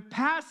and it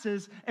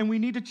passes and we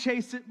need to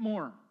chase it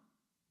more.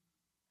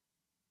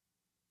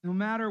 No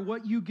matter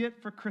what you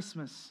get for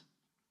Christmas,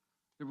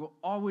 there will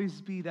always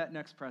be that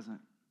next present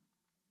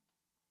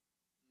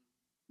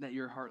that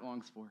your heart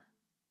longs for.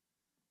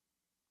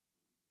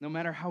 No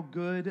matter how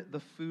good the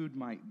food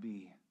might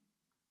be,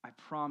 I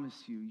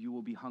promise you, you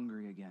will be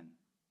hungry again.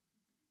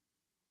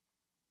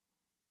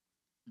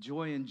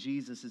 Joy in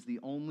Jesus is the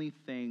only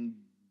thing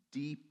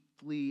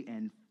deeply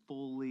and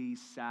fully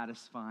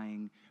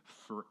satisfying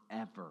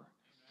forever.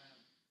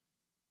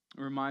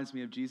 It reminds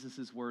me of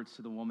Jesus' words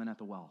to the woman at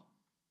the well.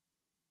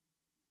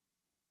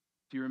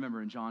 If you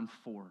remember in John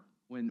 4,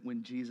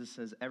 when Jesus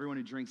says, everyone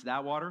who drinks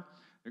that water,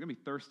 they're going to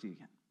be thirsty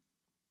again.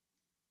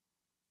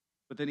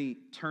 But then he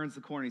turns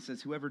the corner and he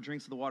says, whoever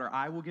drinks of the water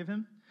I will give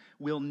him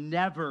will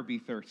never be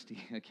thirsty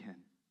again.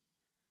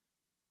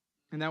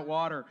 And that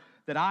water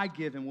that I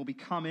give him will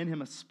become in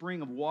him a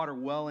spring of water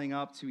welling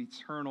up to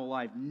eternal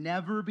life.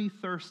 Never be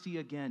thirsty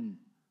again.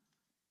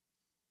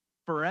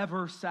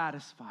 Forever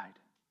satisfied.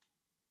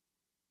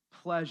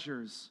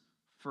 Pleasures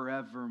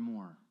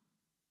forevermore.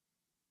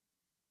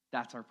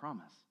 That's our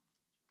promise.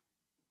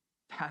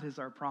 That is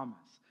our promise.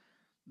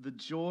 The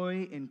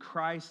joy in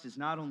Christ is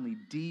not only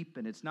deep,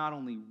 and it's not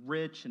only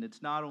rich, and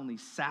it's not only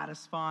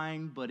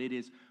satisfying, but it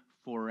is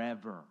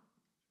forever.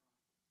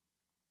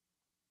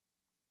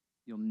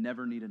 You'll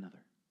never need another.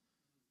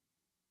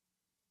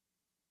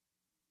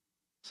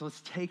 So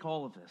let's take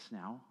all of this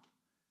now,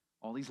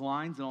 all these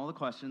lines and all the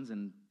questions,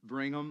 and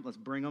let's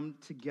bring them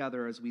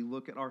together as we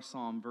look at our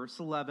psalm. Verse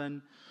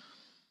 11,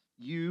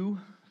 you,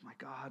 my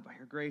God, by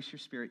your grace, your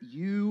Spirit,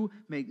 you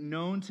make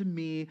known to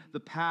me the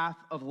path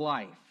of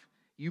life.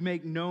 You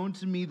make known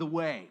to me the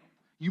way.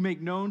 You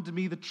make known to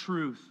me the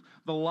truth,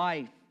 the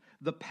life,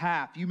 the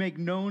path. You make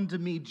known to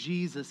me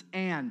Jesus,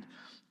 and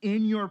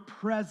in your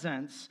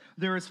presence,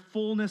 there is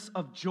fullness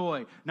of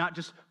joy, not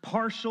just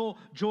partial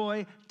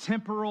joy,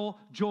 temporal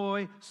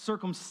joy,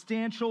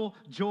 circumstantial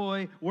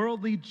joy,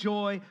 worldly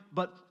joy,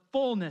 but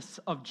fullness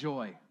of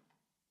joy.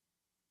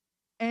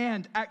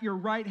 And at your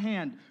right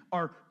hand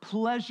are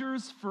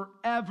pleasures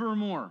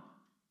forevermore.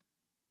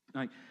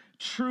 Like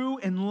true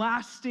and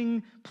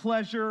lasting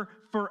pleasure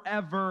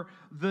forever,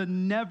 the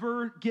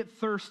never get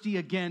thirsty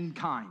again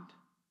kind.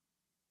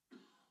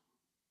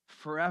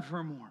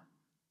 Forevermore.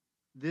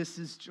 This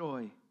is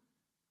joy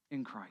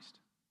in Christ.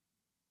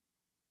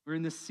 We're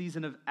in this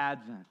season of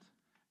Advent,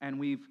 and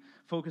we've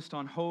focused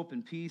on hope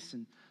and peace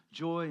and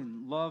joy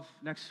and love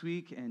next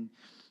week. And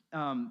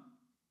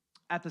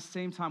at the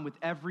same time, with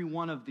every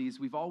one of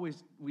these, we've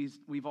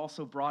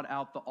also brought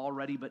out the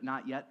already but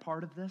not yet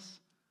part of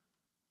this.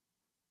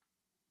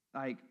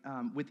 Like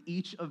with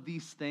each of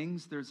these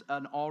things, there's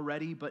an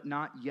already but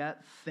not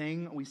yet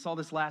thing. We saw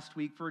this last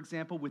week, for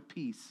example, with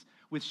peace,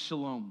 with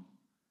shalom.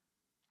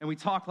 And we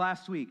talked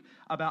last week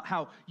about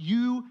how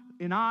you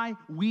and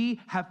we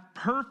have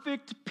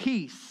perfect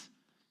peace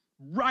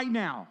right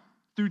now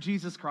through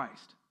Jesus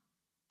Christ.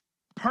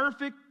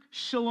 Perfect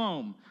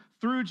shalom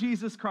through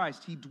Jesus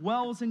Christ. He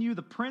dwells in you,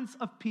 the Prince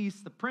of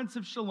Peace, the Prince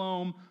of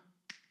Shalom,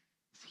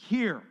 is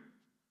here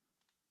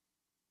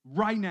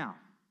right now,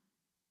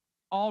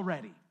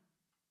 already.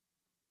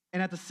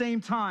 And at the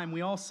same time,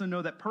 we also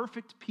know that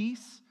perfect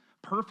peace,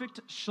 perfect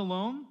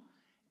shalom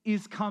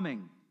is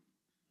coming.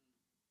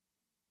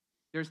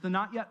 There's the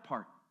not yet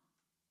part.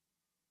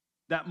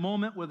 That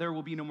moment where there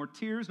will be no more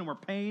tears, no more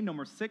pain, no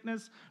more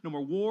sickness, no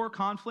more war,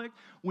 conflict.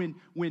 When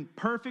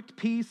perfect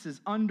peace is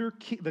under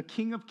the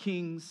King of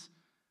Kings,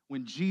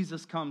 when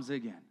Jesus comes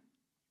again.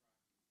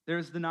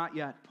 There's the not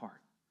yet part.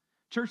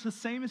 Church, the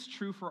same is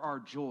true for our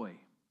joy.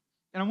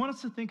 And I want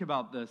us to think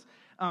about this.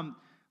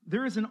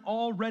 There is an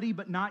already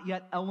but not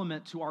yet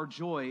element to our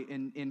joy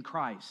in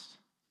Christ.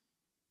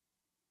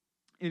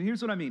 And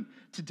here's what I mean.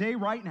 Today,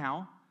 right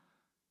now,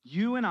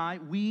 you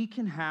and we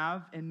can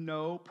have and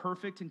know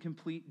perfect and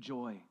complete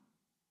joy.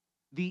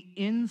 The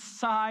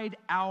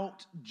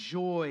inside-out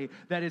joy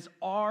that is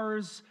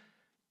ours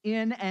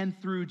in and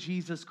through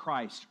Jesus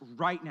Christ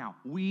right now.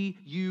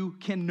 You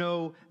can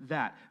know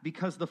that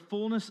because the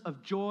fullness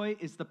of joy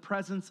is the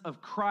presence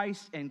of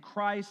Christ, and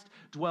Christ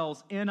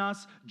dwells in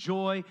us.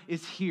 Joy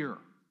is here.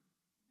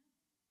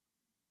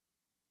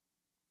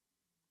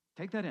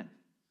 Take that in.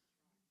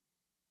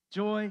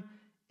 Joy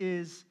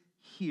is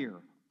here.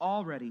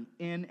 Already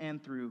in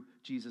and through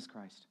Jesus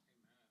Christ.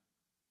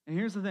 And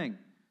here's the thing.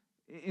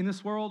 In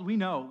this world, we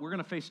know we're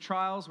going to face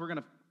trials, we're going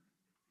to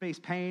face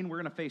pain, we're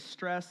going to face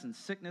stress and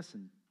sickness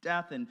and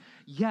death, and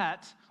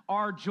yet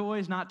our joy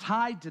is not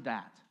tied to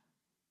that.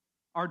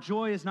 Our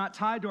joy is not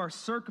tied to our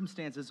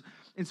circumstances,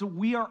 and so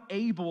we are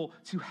able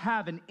to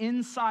have an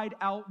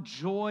inside-out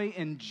joy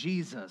in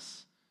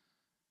Jesus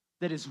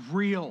that is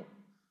real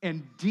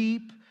and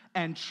deep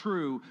and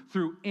true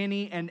through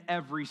any and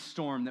every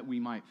storm that we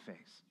might face.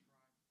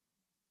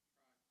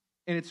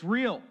 And it's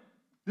real.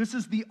 This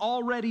is the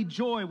already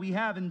joy we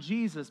have in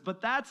Jesus.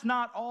 But that's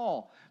not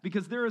all,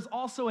 because there is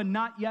also a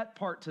not yet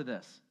part to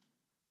this.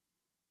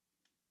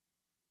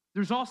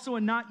 There's also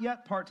a not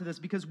yet part to this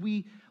because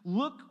we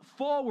look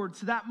forward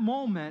to that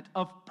moment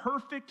of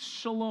perfect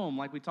shalom,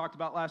 like we talked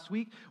about last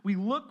week. We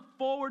look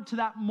forward to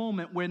that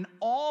moment when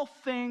all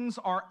things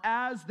are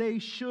as they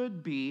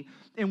should be,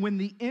 and when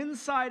the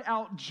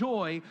inside-out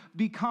joy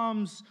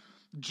becomes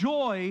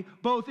joy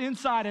both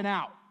inside and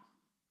out.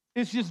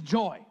 It's just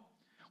joy.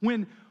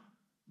 When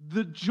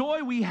the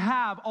joy we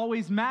have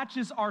always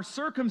matches our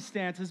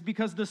circumstances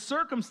because the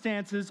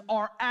circumstances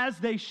are as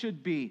they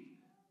should be.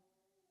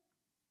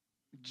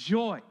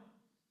 Joy.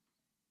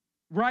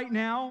 Right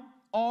now,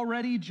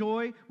 already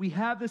joy. We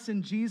have this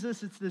in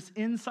Jesus. It's this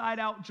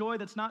inside-out joy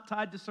that's not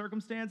tied to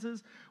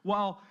circumstances.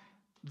 While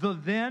the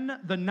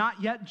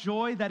not yet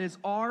joy that is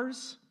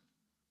ours,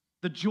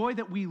 the joy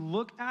that we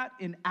look at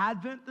in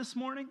Advent this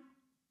morning,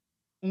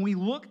 when we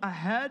look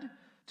ahead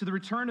to the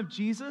return of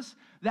Jesus,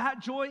 that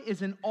joy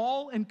is an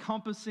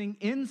all-encompassing,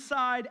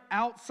 inside,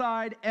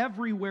 outside,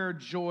 everywhere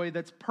joy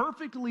that's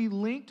perfectly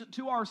linked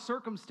to our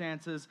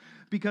circumstances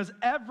because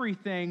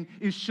everything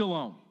is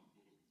shalom.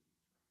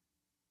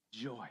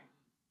 Joy.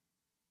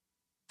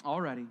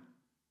 Already,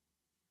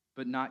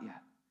 but not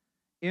yet.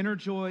 Inner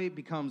joy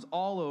becomes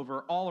all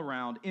over, all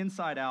around,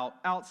 inside out,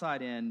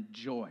 outside in,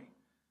 joy.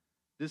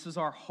 This is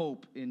our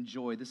hope in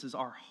joy. This is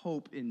our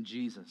hope in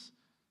Jesus.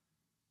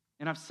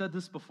 And I've said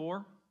this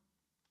before,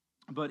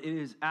 but it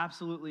is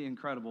absolutely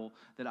incredible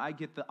that I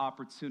get the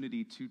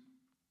opportunity to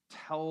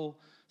tell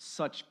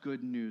such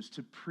good news,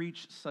 to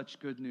preach such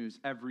good news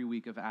every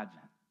week of Advent.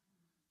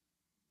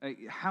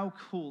 How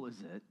cool is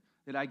it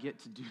that I get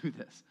to do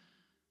this?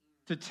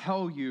 To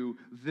tell you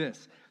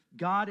this.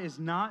 God is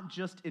not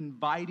just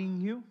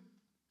inviting you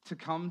to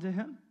come to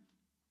him.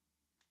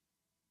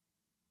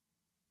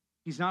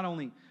 He's not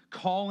only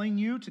calling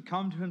you to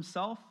come to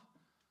himself.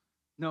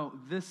 No,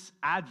 this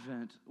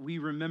Advent, we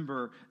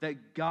remember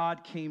that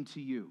God came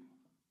to you.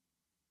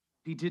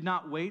 He did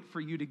not wait for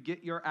you to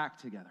get your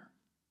act together,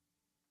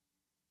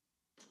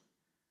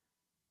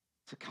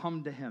 to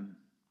come to him.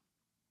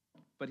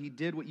 But he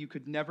did what you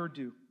could never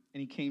do,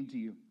 and he came to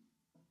you.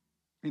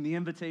 And the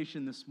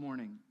invitation this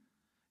morning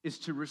is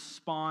to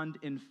respond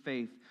in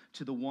faith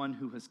to the one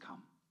who has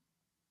come,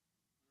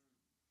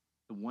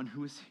 the one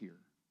who is here,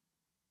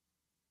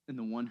 and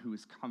the one who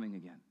is coming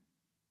again.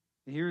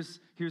 And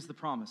here's the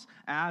promise.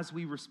 As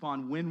we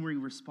respond, when we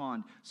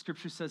respond,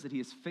 Scripture says that he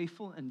is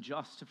faithful and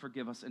just to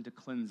forgive us and to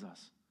cleanse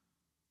us.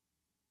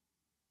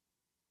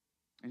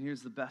 And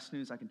here's the best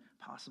news I can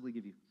possibly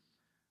give you.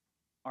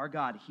 Our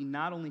God, he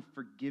not only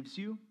forgives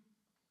you,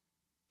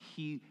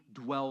 he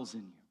dwells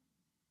in you.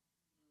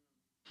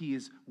 He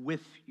is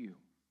with you.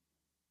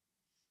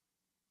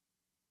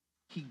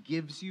 He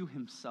gives you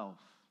himself.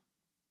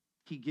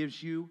 He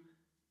gives you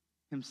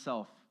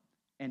himself,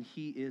 and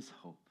he is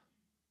hope.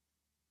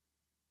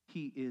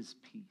 He is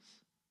peace.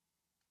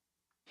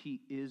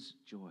 He is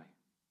joy.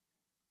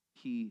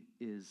 He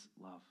is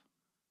love.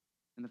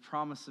 And the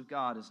promise of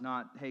God is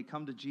not, hey,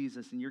 come to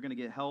Jesus and you're going to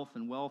get health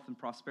and wealth and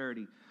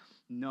prosperity.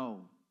 No,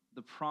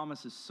 the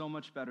promise is so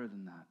much better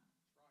than that.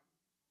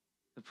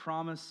 The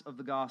promise of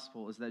the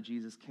gospel is that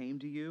Jesus came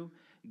to you,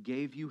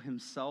 gave you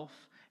himself,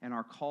 and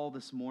our call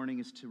this morning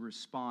is to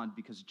respond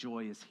because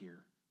joy is here.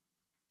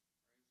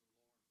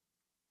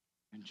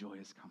 And joy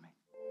is coming.